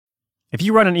If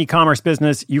you run an e-commerce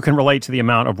business, you can relate to the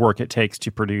amount of work it takes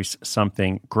to produce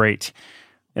something great.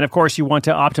 And of course, you want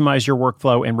to optimize your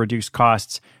workflow and reduce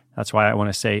costs. That's why I want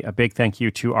to say a big thank you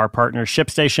to our partner,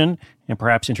 ShipStation, and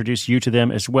perhaps introduce you to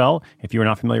them as well. If you are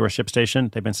not familiar with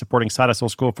ShipStation, they've been supporting Side Hustle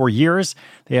School for years.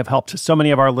 They have helped so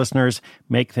many of our listeners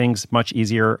make things much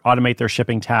easier, automate their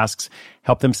shipping tasks,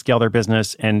 help them scale their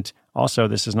business, and also,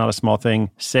 this is not a small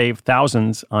thing, save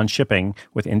thousands on shipping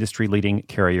with industry-leading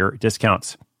carrier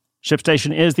discounts.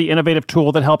 ShipStation is the innovative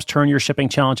tool that helps turn your shipping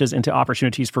challenges into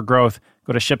opportunities for growth.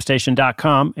 Go to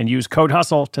ShipStation.com and use code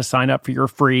HUSTLE to sign up for your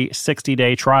free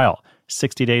 60-day trial.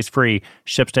 60 days free.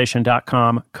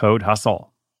 ShipStation.com, code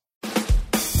HUSTLE.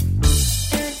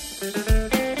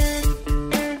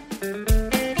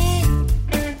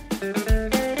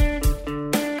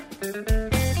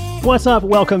 What's up?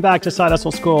 Welcome back to Side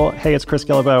Hustle School. Hey, it's Chris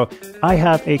Guillebeau. I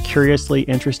have a curiously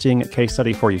interesting case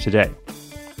study for you today.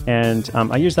 And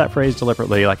I use that phrase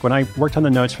deliberately. Like when I worked on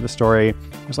the notes for the story,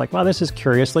 I was like, wow, this is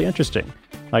curiously interesting.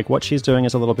 Like what she's doing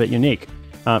is a little bit unique.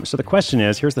 So the question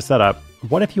is, here's the setup.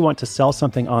 What if you want to sell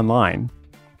something online,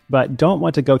 but don't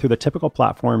want to go through the typical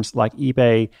platforms like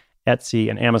eBay, Etsy,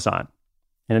 and Amazon?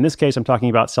 And in this case, I'm talking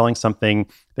about selling something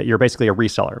that you're basically a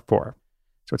reseller for.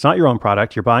 So it's not your own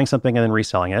product. You're buying something and then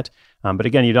reselling it. But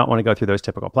again, you don't want to go through those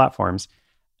typical platforms.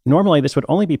 Normally, this would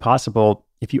only be possible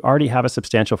if you already have a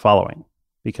substantial following.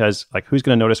 Because like, who's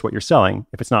going to notice what you're selling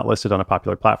if it's not listed on a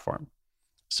popular platform?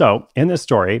 So in this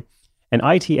story, an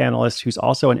IT analyst who's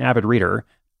also an avid reader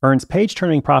earns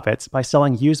page-turning profits by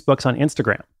selling used books on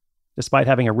Instagram. Despite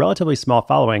having a relatively small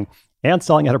following and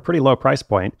selling at a pretty low price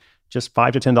point, just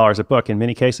 $5 to $10 a book in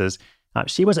many cases,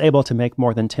 she was able to make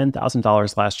more than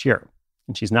 $10,000 last year.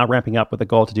 And she's now ramping up with a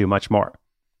goal to do much more.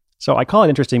 So I call it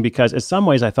interesting because in some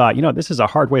ways I thought, this is a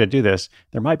hard way to do this.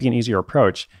 There might be an easier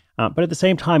approach. But at the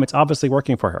same time, it's obviously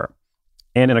working for her.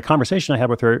 And in a conversation I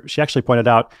had with her, she actually pointed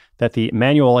out that the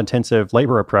manual intensive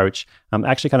labor approach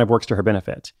actually kind of works to her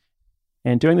benefit.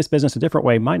 And doing this business a different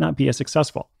way might not be as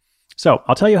successful. So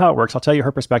I'll tell you how it works. I'll tell you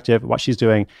her perspective, what she's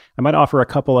doing. I might offer a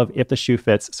couple of if the shoe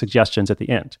fits suggestions at the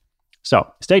end.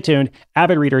 So stay tuned.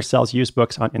 Avid Reader sells used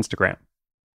books on Instagram.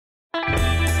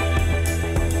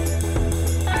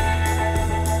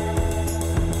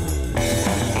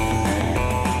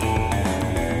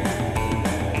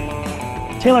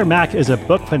 Taylor Mack is a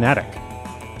book fanatic.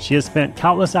 She has spent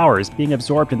countless hours being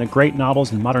absorbed in the great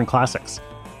novels and modern classics.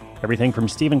 Everything from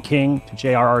Stephen King to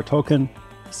J.R.R. Tolkien,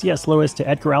 C.S. Lewis to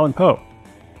Edgar Allan Poe.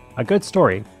 A good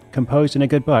story, composed in a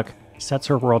good book, sets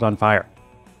her world on fire.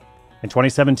 In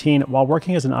 2017, while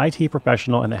working as an IT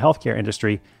professional in the healthcare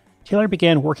industry, Taylor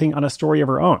began working on a story of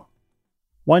her own,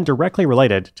 one directly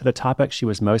related to the topic she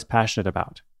was most passionate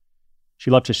about.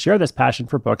 She loved to share this passion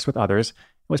for books with others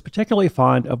and was particularly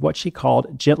fond of what she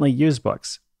called gently used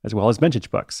books, as well as vintage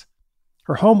books.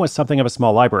 Her home was something of a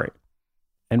small library.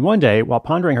 And one day, while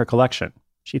pondering her collection,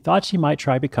 she thought she might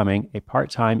try becoming a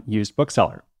part-time used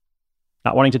bookseller.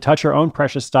 Not wanting to touch her own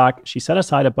precious stock, she set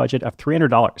aside a budget of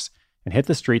 $300 and hit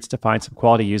the streets to find some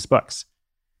quality used books.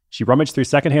 She rummaged through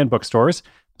secondhand bookstores,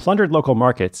 plundered local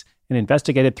markets, and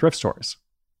investigated thrift stores.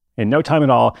 In no time at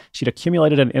all, she'd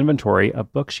accumulated an inventory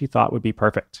of books she thought would be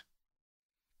perfect.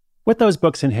 With those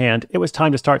books in hand, it was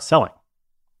time to start selling.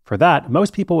 For that,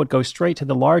 most people would go straight to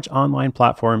the large online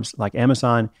platforms like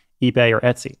Amazon, eBay, or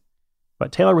Etsy.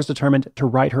 But Taylor was determined to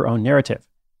write her own narrative.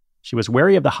 She was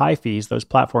wary of the high fees those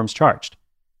platforms charged.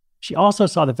 She also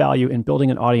saw the value in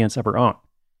building an audience of her own.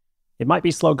 It might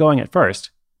be slow going at first,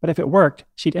 but if it worked,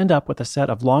 she'd end up with a set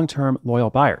of long-term loyal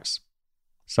buyers.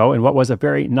 So in what was a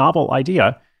very novel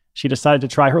idea, she decided to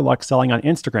try her luck selling on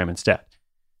Instagram instead.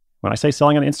 When I say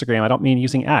selling on Instagram, I don't mean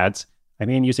using ads. I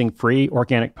mean using free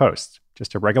organic posts,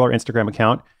 just a regular Instagram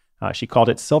account. She called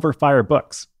it Silver Fire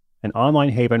Books, an online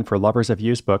haven for lovers of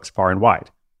used books far and wide,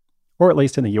 or at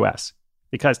least in the US,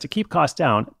 because to keep costs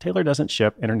down, Taylor doesn't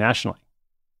ship internationally.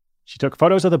 She took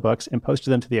photos of the books and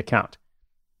posted them to the account.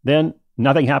 Then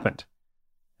nothing happened.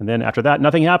 And then after that,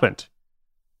 nothing happened.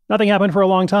 Nothing happened for a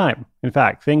long time. In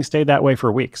fact, things stayed that way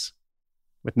for weeks.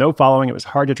 With no following, it was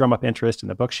hard to drum up interest in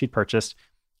the books she'd purchased,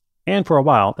 and for a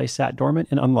while, they sat dormant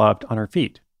and unloved on her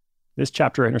feed. This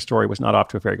chapter in her story was not off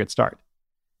to a very good start.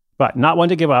 But not one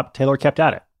to give up, Taylor kept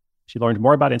at it. She learned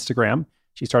more about Instagram.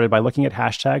 She started by looking at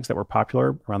hashtags that were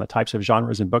popular around the types of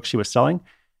genres and books she was selling.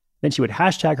 Then she would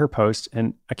hashtag her posts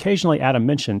and occasionally add a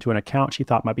mention to an account she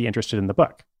thought might be interested in the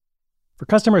book. For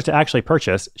customers to actually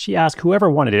purchase, she asked whoever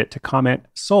wanted it to comment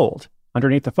 "sold"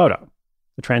 underneath the photo.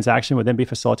 The transaction would then be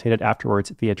facilitated afterwards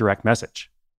via direct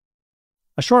message.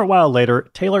 A short while later,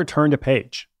 Taylor turned a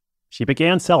page. She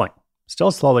began selling,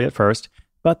 still slowly at first,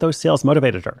 but those sales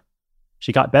motivated her.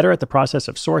 She got better at the process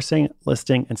of sourcing,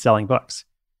 listing, and selling books.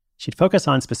 She'd focus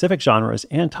on specific genres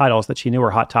and titles that she knew were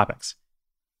hot topics.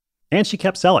 And she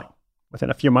kept selling.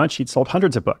 Within a few months, she'd sold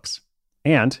hundreds of books.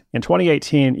 And in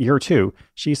 2018, year two,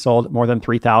 she sold more than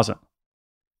 3,000.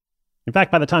 In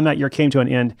fact, by the time that year came to an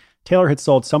end, Taylor had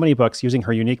sold so many books using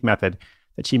her unique method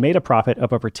that she made a profit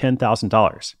of over $10,000.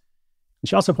 And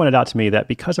she also pointed out to me that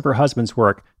because of her husband's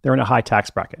work, they're in a high tax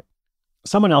bracket.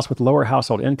 Someone else with lower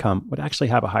household income would actually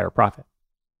have a higher profit.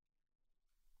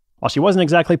 While she wasn't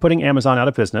exactly putting Amazon out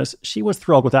of business, she was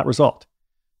thrilled with that result.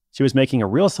 She was making a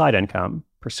real side income,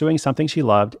 pursuing something she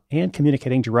loved, and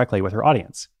communicating directly with her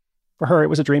audience. For her, it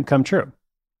was a dream come true.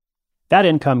 That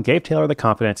income gave Taylor the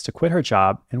confidence to quit her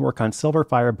job and work on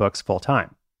Silverfire books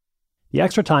full-time. The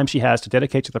extra time she has to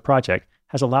dedicate to the project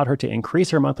has allowed her to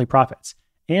increase her monthly profits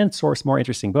and source more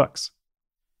interesting books.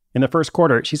 In the first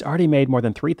quarter, she's already made more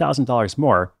than $3,000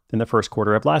 more than the first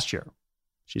quarter of last year.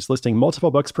 She's listing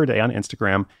multiple books per day on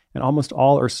Instagram, and almost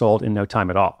all are sold in no time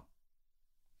at all.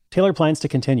 Taylor plans to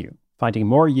continue, finding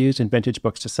more used and vintage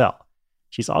books to sell.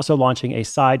 She's also launching a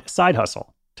side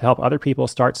hustle to help other people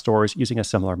start stores using a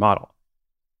similar model.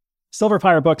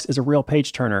 Silverfire Books is a real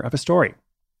page-turner of a story,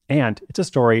 and it's a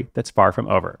story that's far from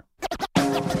over.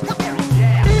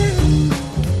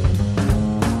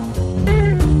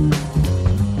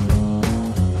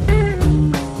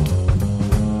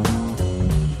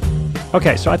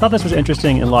 Okay, so I thought this was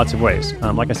interesting in lots of ways.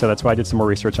 Like I said, that's why I did some more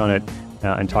research on it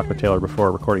and talked with Taylor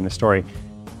before recording the story.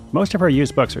 Most of her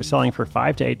used books are selling for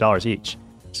 $5 to $8 each,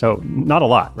 so not a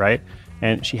lot, right?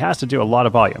 And she has to do a lot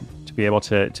of volume to be able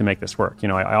to make this work.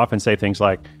 I often say things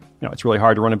like, it's really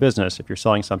hard to run a business if you're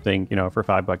selling something, for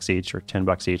 $5 each or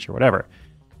 $10 each or whatever.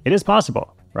 It is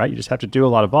possible, right? You just have to do a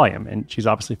lot of volume, and she's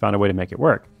obviously found a way to make it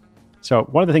work. So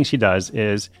one of the things she does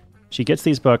is she gets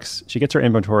these books, she gets her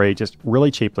inventory just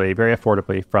really cheaply, very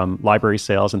affordably from library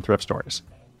sales and thrift stores.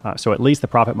 So at least the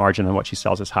profit margin on what she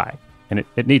sells is high. And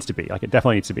it needs to be, it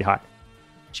definitely needs to be high.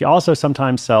 She also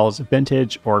sometimes sells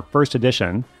vintage or first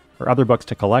edition or other books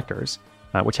to collectors,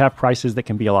 which have prices that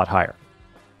can be a lot higher.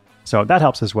 So that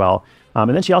helps as well.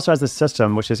 And then she also has this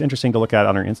system, which is interesting to look at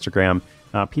on her Instagram.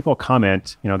 People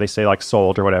comment, they say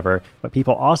sold or whatever, but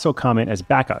people also comment as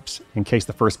backups in case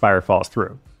the first buyer falls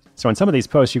through. So in some of these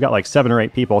posts, you've got 7 or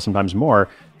 8 people, sometimes more,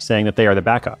 saying that they are the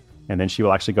backup. And then she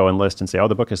will actually go and list and say,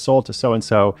 the book is sold to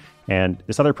so-and-so, and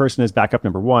this other person is backup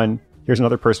number 1. Here's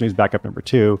another person who's backup number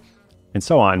 2, and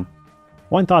so on.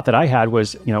 One thought that I had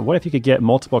was, what if you could get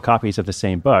multiple copies of the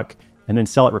same book and then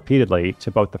sell it repeatedly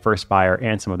to both the first buyer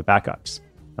and some of the backups?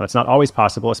 Now, that's not always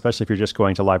possible, especially if you're just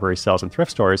going to library sales and thrift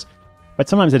stores, but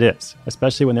sometimes it is,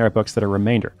 especially when there are books that are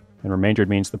remaindered. And remaindered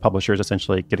means the publisher is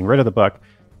essentially getting rid of the book.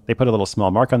 They put a little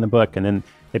small mark on the book, and then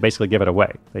they basically give it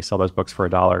away. They sell those books for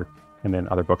 $1, and then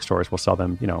other bookstores will sell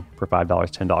them, for $5,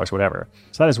 $10, whatever.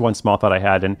 So that is one small thought I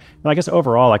had. And I guess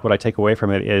overall, what I take away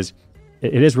from it is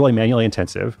really manually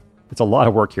intensive. It's a lot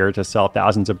of work here to sell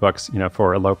thousands of books,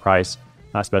 for a low price,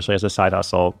 especially as a side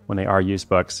hustle when they are used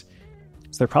books.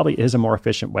 So there probably is a more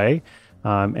efficient way.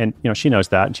 And she knows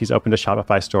that, and she's opened a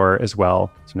Shopify store as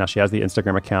well. So now she has the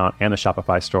Instagram account and the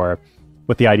Shopify store,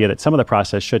 with the idea that some of the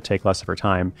process should take less of her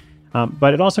time.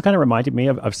 But it also kind of reminded me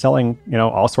of selling,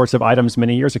 all sorts of items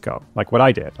many years ago, like what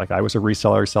I did. I was a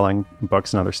reseller selling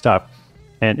books and other stuff.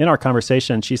 And in our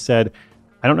conversation, she said,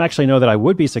 I don't actually know that I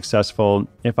would be successful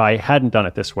if I hadn't done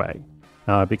it this way,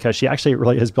 because she actually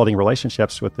really is building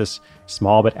relationships with this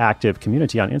small but active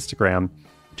community on Instagram,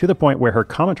 to the point where her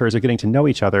commenters are getting to know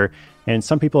each other. And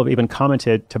some people have even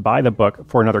commented to buy the book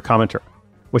for another commenter,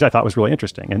 which I thought was really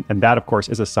interesting. And that, of course,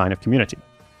 is a sign of community.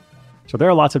 So there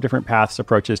are lots of different paths,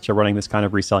 approaches to running this kind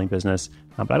of reselling business,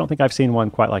 but I don't think I've seen one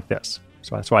quite like this.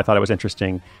 So that's why I thought it was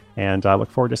interesting, and I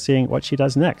look forward to seeing what she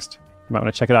does next. You might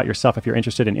want to check it out yourself if you're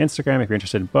interested in Instagram, if you're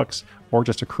interested in books, or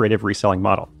just a creative reselling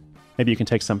model. Maybe you can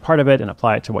take some part of it and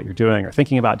apply it to what you're doing or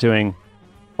thinking about doing.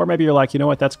 Or maybe you're like, you know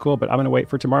what, that's cool, but I'm going to wait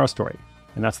for tomorrow's story.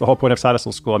 And that's the whole point of Side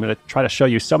Hustle School. I'm going to try to show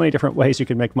you so many different ways you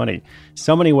can make money,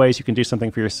 so many ways you can do something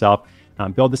for yourself,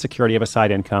 build the security of a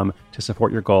side income to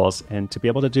support your goals and to be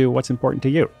able to do what's important to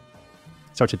you.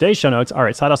 So today's show notes are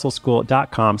at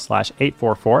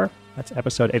sidehustleschool.com/844. That's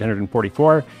episode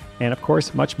 844. And of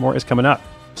course, much more is coming up.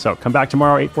 So come back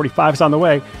tomorrow, 8:45 is on the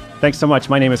way. Thanks so much.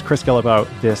 My name is Chris Guillebeau.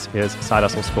 This is Side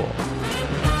Hustle School.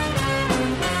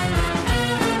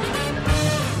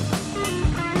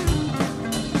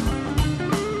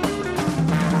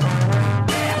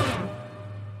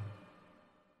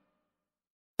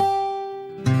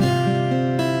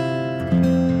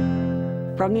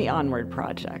 From the Onward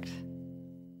Project.